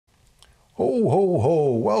Ho ho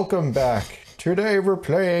ho, welcome back. Today we're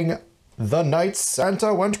playing The Night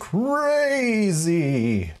Santa Went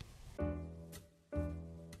Crazy.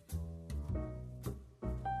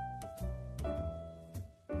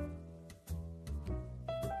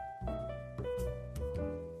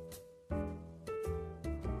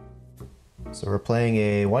 So we're playing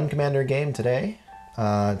a one commander game today.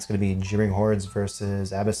 It's going to be Gibbering Hordes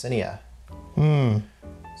versus Abyssinia.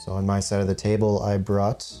 So on my side of the table, I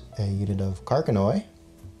brought a unit of Karkanoi,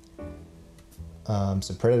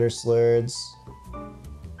 some Predator Slurs,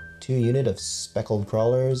 2 unit of Speckled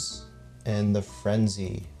Crawlers, and the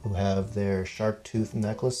Frenzy, who have their Shark Tooth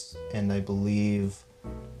necklace, and I believe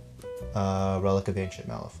Relic of Ancient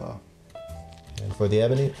Malifaux. And for the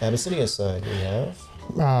Abyssinia side, we have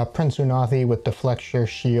Prince Unathi with Deflector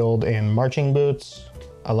Shield and Marching Boots,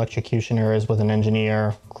 Electrocutioners with an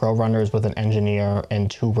Engineer, Crow Runners with an Engineer,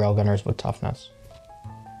 and 2 Railgunners with Toughness.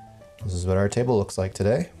 This is what our table looks like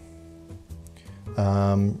today.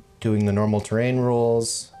 Doing the normal terrain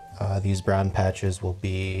rules, these brown patches will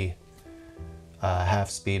be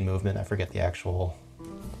half speed movement. I forget the actual...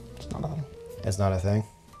 It's not a thing?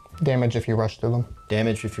 Damage if you rush through them.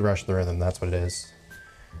 Damage if you rush through them, that's what it is.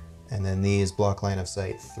 And then these block line of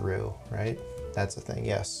sight through, right? That's the thing,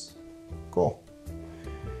 yes. Cool.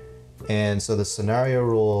 And so the scenario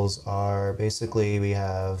rules are basically we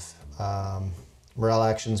have morale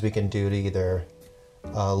actions we can do to either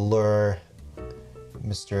lure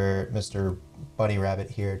Mr. Bunny Rabbit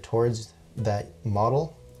here towards that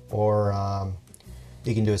model, or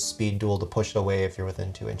you can do a speed duel to push it away if you're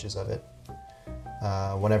within 2 inches of it.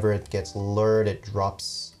 Whenever it gets lured, it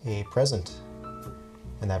drops a present,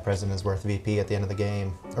 and that present is worth VP at the end of the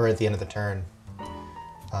game, or at the end of the turn.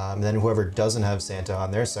 And then whoever doesn't have Santa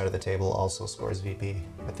on their side of the table also scores VP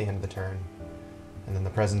at the end of the turn. And then the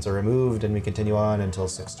presents are removed and we continue on until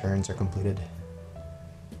 6 turns are completed.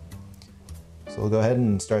 So we'll go ahead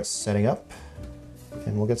and start setting up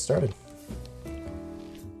and we'll get started.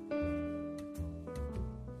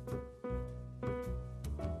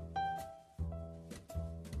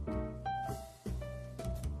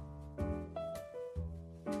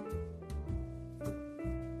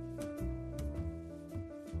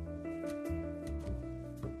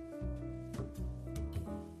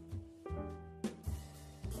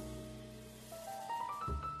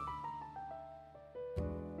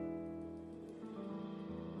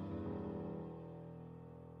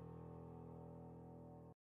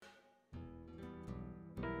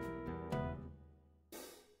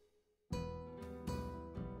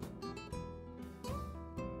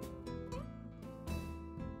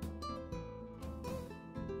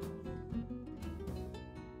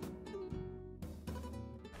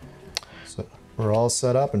 So we're all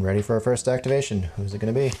set up and ready for our first activation. Who's it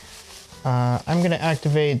going to be? I'm going to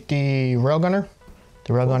activate the Railgunner.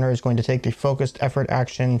 The Railgunner is going to take the focused effort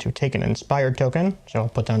action to take an inspired token, so I'll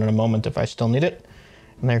put down in a moment if I still need it.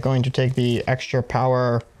 And they're going to take the extra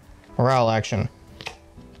power morale action.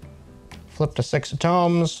 Flip to 6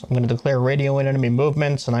 tomes. I'm going to declare radio and enemy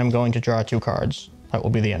movements, and I'm going to draw 2 cards. That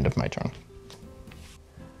will be the end of my turn.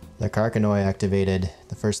 The Karkanoi activated.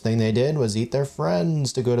 The first thing they did was eat their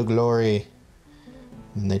friends to go to glory.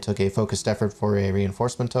 And they took a focused effort for a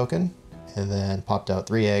reinforcement token, and then popped out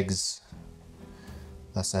 3 eggs,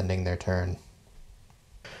 thus ending their turn.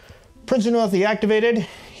 Prince Unathi activated.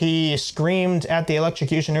 He screamed at the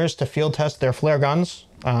Electrocutioners to field test their flare guns.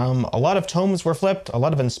 A lot of tomes were flipped, a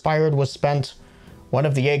lot of inspired was spent. One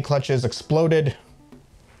of the egg clutches exploded,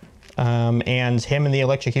 and him and the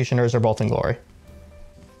Electrocutioners are both in glory.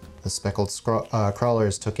 The Speckled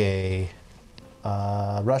Crawlers took a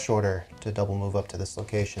rush order to double move up to this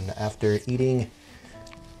location after eating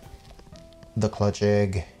the clutch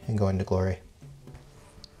egg and going to glory.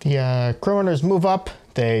 The Crow Runners move up.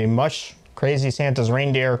 They mush Crazy Santa's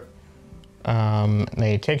reindeer.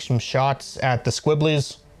 They take some shots at the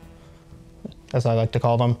Squibblies, as I like to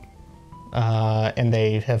call them, and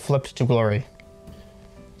they have flipped to glory.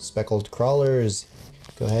 Speckled Crawlers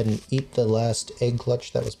go ahead and eat the last egg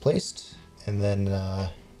clutch that was placed, and then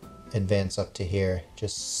advance up to here,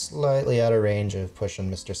 just slightly out of range of pushing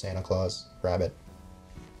Mr. Santa Claus rabbit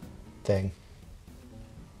thing.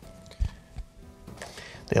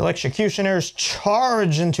 The Electrocutioners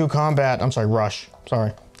charge into combat.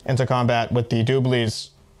 Into combat with the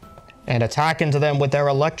Dooblies and attack into them with their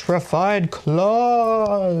electrified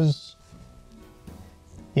claws.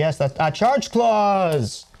 Yes, that's charge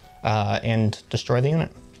claws. And destroy the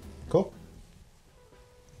unit. Cool.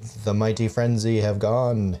 The Mighty Frenzy have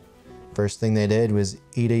gone. First thing they did was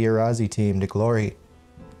eat a Urazi team to glory.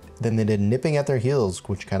 Then they did Nipping at their Heels,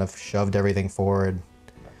 which kind of shoved everything forward.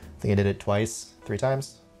 think I did it twice, 3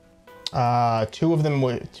 times. 2 of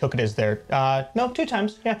them took it as their... no, 2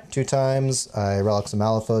 times, yeah. 2 times. I Relics of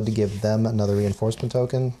Malifaux to give them another reinforcement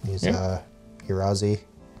token. He's Urazi.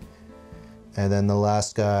 And then the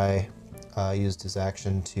last guy used his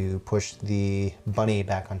action to push the bunny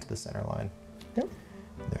back onto the center line. Yep.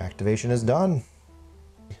 Their activation is done.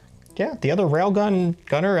 Yeah, the other railgun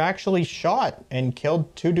gunner actually shot and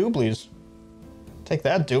killed 2 Dooblies. Take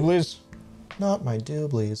that, Dooblies. Not my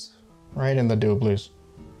Dooblies. Right in the Dooblies.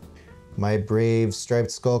 My brave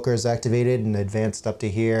striped skulker is activated and advanced up to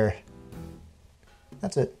here.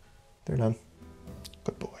 That's it. They're done.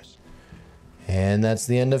 Good boys. And that's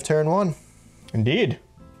the end of turn 1. Indeed.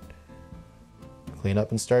 Clean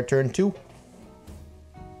up and start turn 2.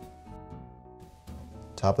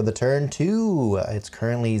 Top of the turn 2. It's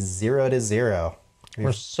currently 0-0.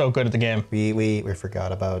 We're so good at the game. We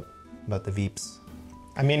forgot about the Veeps.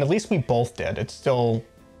 I mean, at least we both did. It's still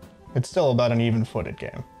about an even-footed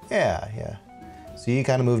game. Yeah. So you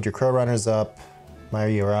kind of moved your Crow Runners up. My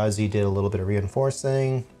Urazi did a little bit of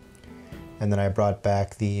reinforcing. And then I brought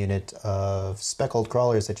back the unit of Speckled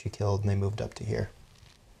Crawlers that you killed, and they moved up to here.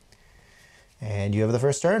 And you have the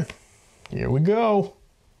first turn. Here we go.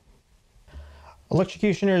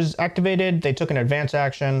 Electrocutioners activated. They took an advance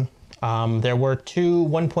action. There were 2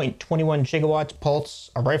 1.21 gigawatts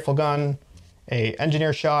pulse, a rifle gun, a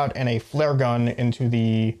engineer shot, and a flare gun into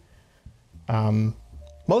the...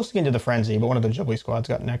 mostly into the frenzy, but one of the Ghibli squads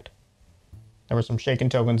got nicked. There were some shaken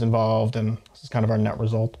tokens involved, and this is kind of our net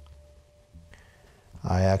result.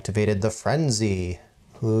 I activated the Frenzy,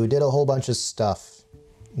 who did a whole bunch of stuff.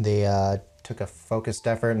 They took a focused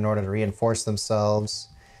effort in order to reinforce themselves,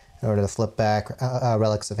 in order to flip back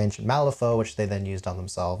Relics of Ancient Malifaux, which they then used on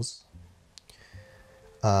themselves.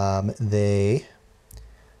 They...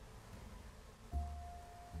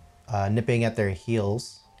 nipping at their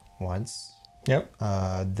heels once. Yep.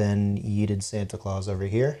 Then yeeted Santa Claus over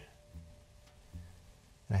here.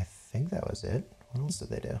 And I think that was it. What else did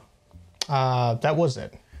they do? That was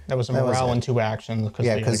it. That was a morale and 2 actions.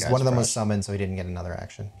 Yeah, because one of them was summoned, so he didn't get another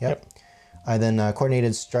action. Yep. I then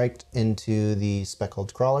coordinated striked into the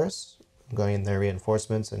Speckled Crawlers, going in their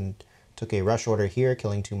reinforcements, and took a rush order here,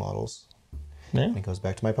 killing 2 models. Yeah. And it goes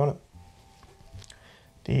back to my opponent.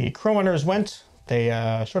 The Crow Runners went. They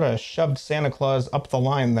sort of shoved Santa Claus up the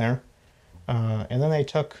line there. And then they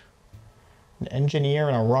took an engineer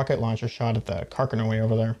and a rocket launcher shot at the Carcanoi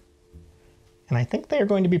over there. And I think they are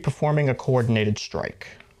going to be performing a coordinated strike.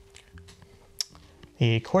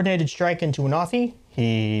 He coordinated strike into Unathi.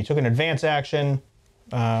 He took an advance action,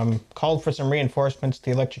 called for some reinforcements to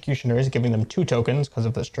the Electrocutioners, giving them 2 tokens because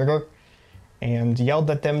of this trigger, and yelled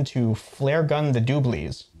at them to flare gun the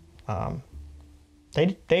Dooblies.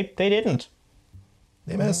 They didn't.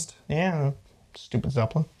 They missed. Yeah, stupid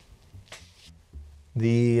Zeppelin.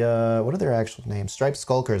 The, what are their actual names? Striped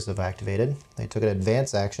Skulkers have activated. They took an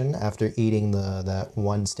advance action after eating that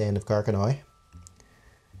 1 stand of Carcanoi.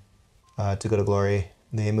 To go to glory.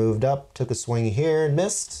 They moved up, took a swing here and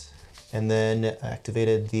missed, and then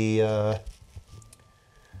activated the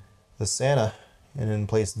Santa, and then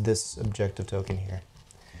placed this objective token here.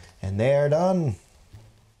 And they are done.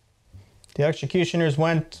 The Executioners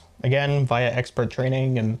went, again, via expert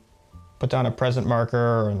training, and put down a present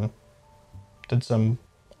marker, and did some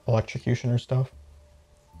Electrocutioner stuff.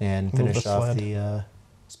 And finish off the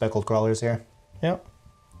Speckled Crawlers here. Yep.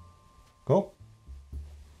 Cool.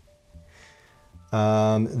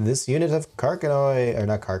 This unit of Carcanoi, or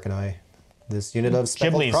not Carcanoi, this unit of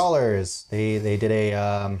Speckled Crawlers, they did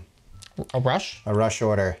a rush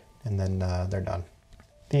order, and then they're done.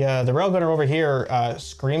 The railgunner over here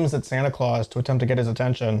screams at Santa Claus to attempt to get his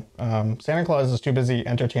attention. Santa Claus is too busy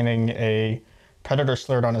entertaining a predator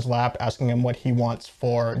slurred on his lap, asking him what he wants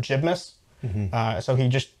for Jibmas. So he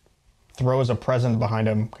just throws a present behind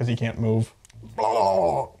him because he can't move.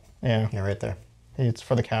 Yeah, right there. It's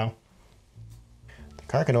for the cow.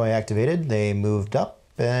 Carcanoi activated. They moved up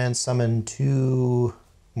and summoned 2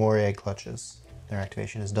 more egg clutches. Their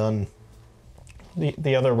activation is done.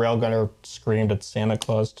 The other railgunner screamed at Santa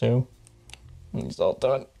Claus too. He's all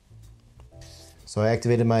done. So I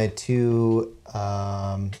activated my 2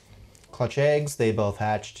 clutch eggs. They both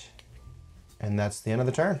hatched. And that's the end of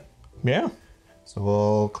the turn. Yeah. So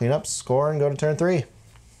we'll clean up, score, and go to turn 3.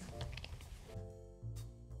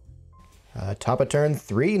 Top of turn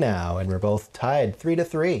 3 now, and we're both tied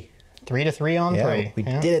 3-3. 3-3 on 3. We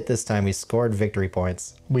did it this time. We scored victory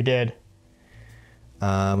points. We did.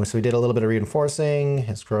 So we did a little bit of reinforcing.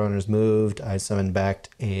 His Crow Runners moved. I summoned back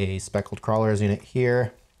a Speckled Crawlers unit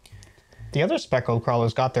here. The other Speckled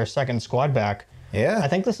Crawlers got their second squad back. Yeah. I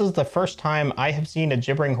think this is the first time I have seen a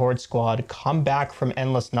Gibbering Horde squad come back from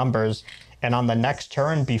endless numbers and on the next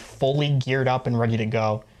turn be fully geared up and ready to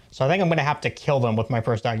go. So I think I'm going to have to kill them with my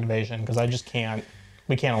first activation because I just can't.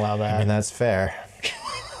 We can't allow that. I mean, that's fair.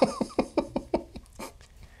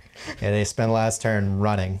 Yeah, they spent last turn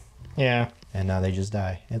running. Yeah. And now they just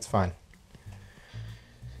die. It's fine.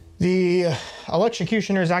 The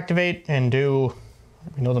Electrocutioners activate and do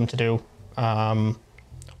what we know them to do.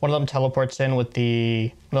 One of them teleports in with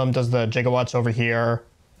the... One of them does the gigawatts over here.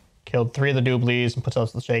 Killed 3 of the Dooblies and puts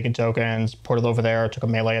out the shaken tokens. Ported over there, took a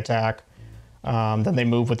melee attack. Then they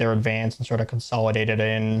move with their advance and sort of consolidated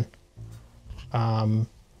in.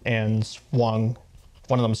 And swung.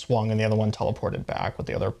 One of them swung and the other one teleported back with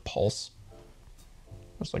the other pulse.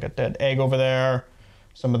 There's like a dead egg over there.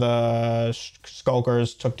 Some of the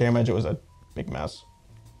skulkers took damage. It was a big mess.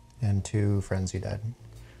 And 2 Frenzy died.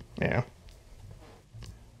 Yeah.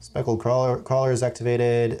 Speckled Crawler is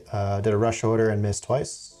activated. Did a rush order and missed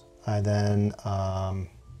twice. I then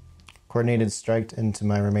coordinated striked into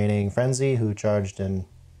my remaining Frenzy, who charged and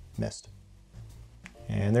missed.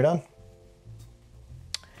 And they're done.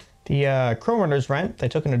 The Crow Runners went. They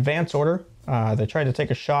took an advance order. They tried to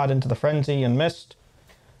take a shot into the Frenzy and missed.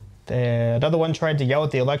 The other one tried to yell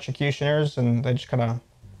at the Electrocutioners, and they just kind of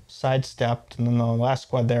sidestepped. And then the last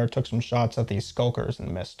squad there took some shots at the Skulkers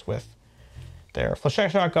and missed with their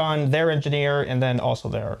flechette shotgun, their engineer, and then also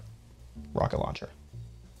their rocket launcher.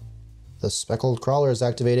 The Speckled Crawler is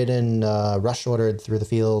activated and rush ordered through the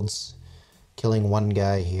fields, killing 1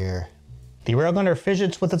 guy here. The Railgunner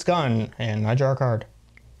fidgets with its gun, and I draw a card.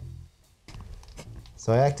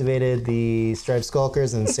 So I activated the Striped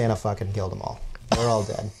Skulkers and Santa fucking killed them all. They're all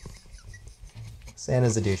dead.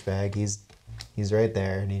 Santa's a douchebag. He's right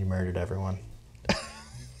there and he murdered everyone.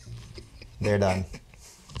 They're done.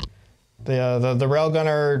 The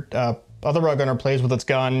Railgunner, other Railgunner plays with its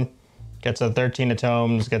gun, gets a 13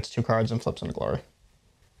 atomes, gets 2 cards, and flips into glory.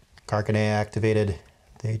 Carcanet activated.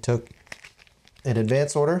 They took an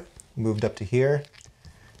advance order, moved up to here,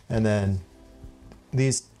 and then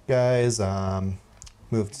these guys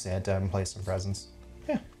moved to Santa and placed some presents.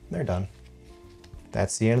 Yeah, they're done.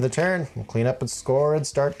 That's the end of the turn. We'll clean up and score and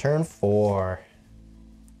start turn 4.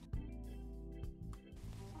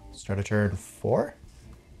 Start a turn 4?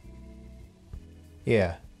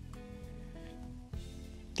 Yeah.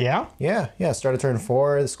 Yeah? Yeah, start a turn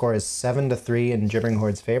 4. The score is 7-3 in Gibbering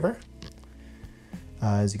Horde's favor.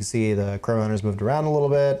 As you can see, the Crow Runners moved around a little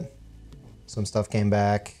bit. Some stuff came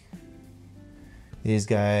back. These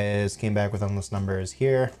guys came back with endless numbers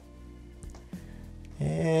here.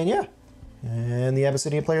 And yeah. And the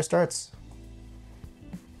Abyssinia player starts.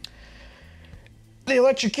 The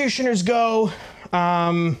Electrocutioners go.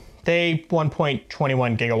 They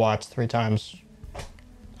 1.21 gigawatts 3 times.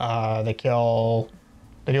 They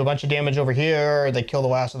do a bunch of damage over here. They kill the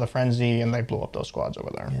last of the Frenzy, and they blew up those squads over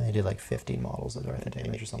there. Yeah, they did like 15 models of worth of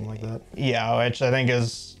damage or something like that. Yeah, which I think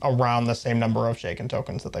is around the same number of shaken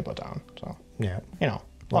tokens that they put down. So yeah, you know,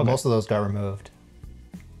 well, most of those got removed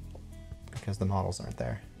because the models aren't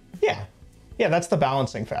there. Yeah, that's the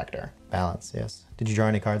balancing factor. Balance, yes. Did you draw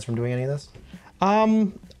any cards from doing any of this?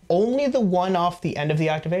 Only the one off the end of the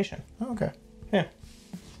activation. Oh, okay. Yeah.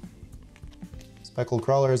 Speckled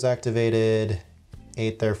Crawler is activated.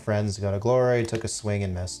 8 their friends got a glory, took a swing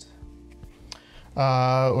and missed.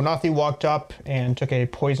 Unathi walked up and took a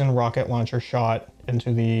poison rocket launcher shot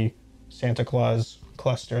into the Santa Claus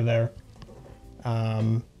cluster there.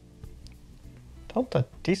 Dealt a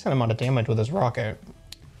decent amount of damage with his rocket.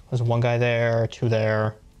 There's 1 guy there, 2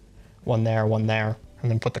 there, 1 there, 1 there,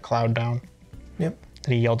 and then put the cloud down. Yep.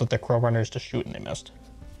 Then he yelled at the Crow Runners to shoot and they missed.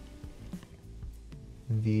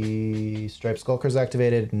 The Striped Skulkers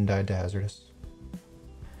activated and died to Hazardous.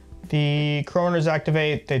 The Crow Runners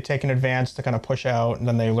activate, they take an advance to kind of push out, and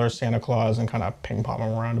then they lure Santa Claus and kind of ping-pong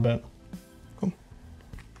him around a bit. Cool.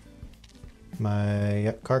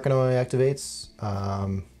 My Carcanoy activates.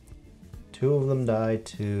 2 of them die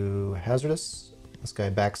to Hazardous. This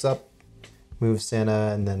guy backs up, moves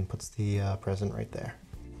Santa, and then puts the present right there.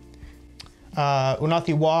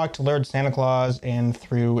 Unathi walked, lured Santa Claus, and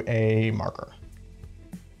threw a marker.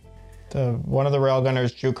 One of the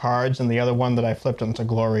Railgunners drew cards, and the other one that I flipped into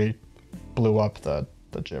glory blew up the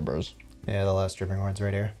gibbers. Yeah, the last Gibbering Horde's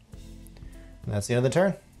right here. And that's the end of the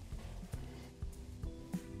turn.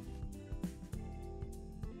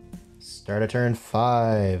 Start of turn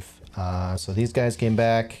 5. So these guys came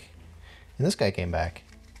back, and this guy came back.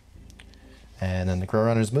 And then the Crow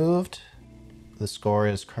Runners moved. The score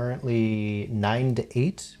is currently 9-8.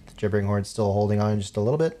 The Gibbering Horde's still holding on just a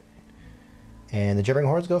little bit. And the Gibbering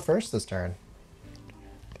Hordes go first this turn.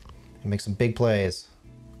 Make some big plays.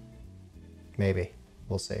 Maybe.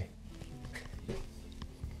 We'll see.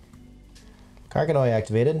 Karkanoi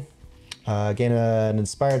activated. Gain an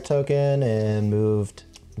Inspired token and moved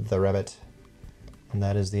the Rabbit. And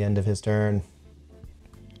that is the end of his turn.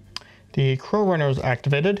 The Crow Runners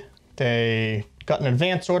activated. They got an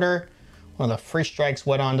advance order. One of the free strikes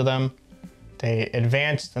went onto them. They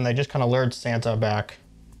advanced and they just kind of lured Santa back.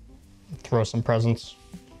 Throw some presents.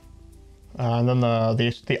 And then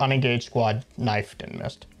the unengaged squad knifed and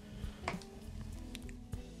missed.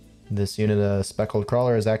 This unit of Speckled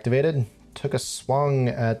Crawler is activated. Took a swung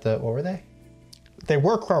at the... What were they? They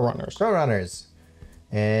were Crow Runners. Crow Runners.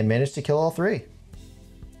 And managed to kill all three.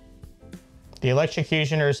 The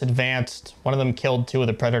Electrocutioners advanced. One of them killed 2 of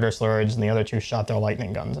the Predator Slurrids, and the other 2 shot their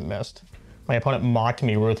lightning guns and missed. My opponent mocked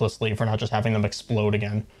me ruthlessly for not just having them explode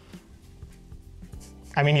again.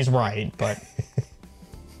 I mean, he's right, but...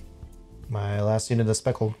 My last unit of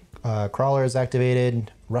Speckled Crawler is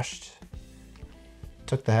activated. Rushed.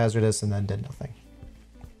 Took the Hazardous and then did nothing.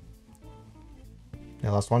 I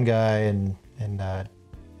lost one guy and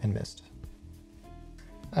missed.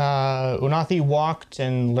 Unathi walked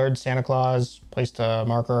and lured Santa Claus, placed a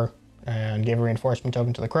marker, and gave a reinforcement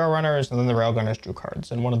token to the Crow Runners, and then the Railgunners drew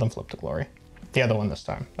cards, and one of them flipped to glory. The other one this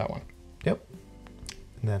time, that one. Yep.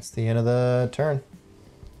 And that's the end of the turn.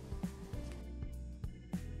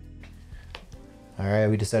 All right,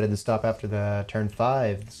 we decided to stop after the turn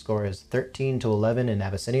 5. The score is 13-11 in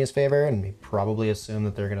Abyssinia's favor, and we probably assume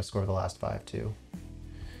that they're going to score the last 5 too.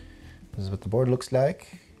 This is what the board looks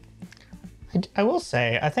like. I will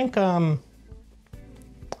say, I think the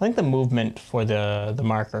movement for the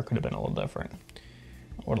marker could have been a little different.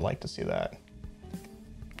 I would like to see that.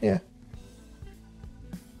 Yeah.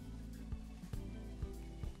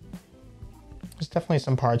 There's definitely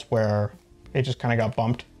some parts where it just kind of got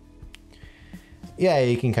bumped. Yeah,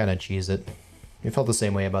 you can kind of cheese it. You felt the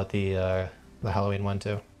same way about the Halloween one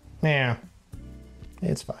too. Yeah.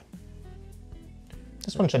 It's fine.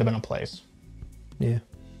 This one should have been a place. Yeah.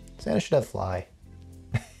 Santa should have fly.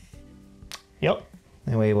 Yep.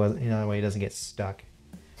 That way, that way he doesn't get stuck.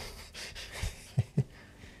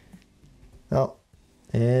 Well,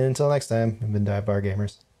 until next time, I've been Dive Bar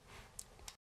Gamers.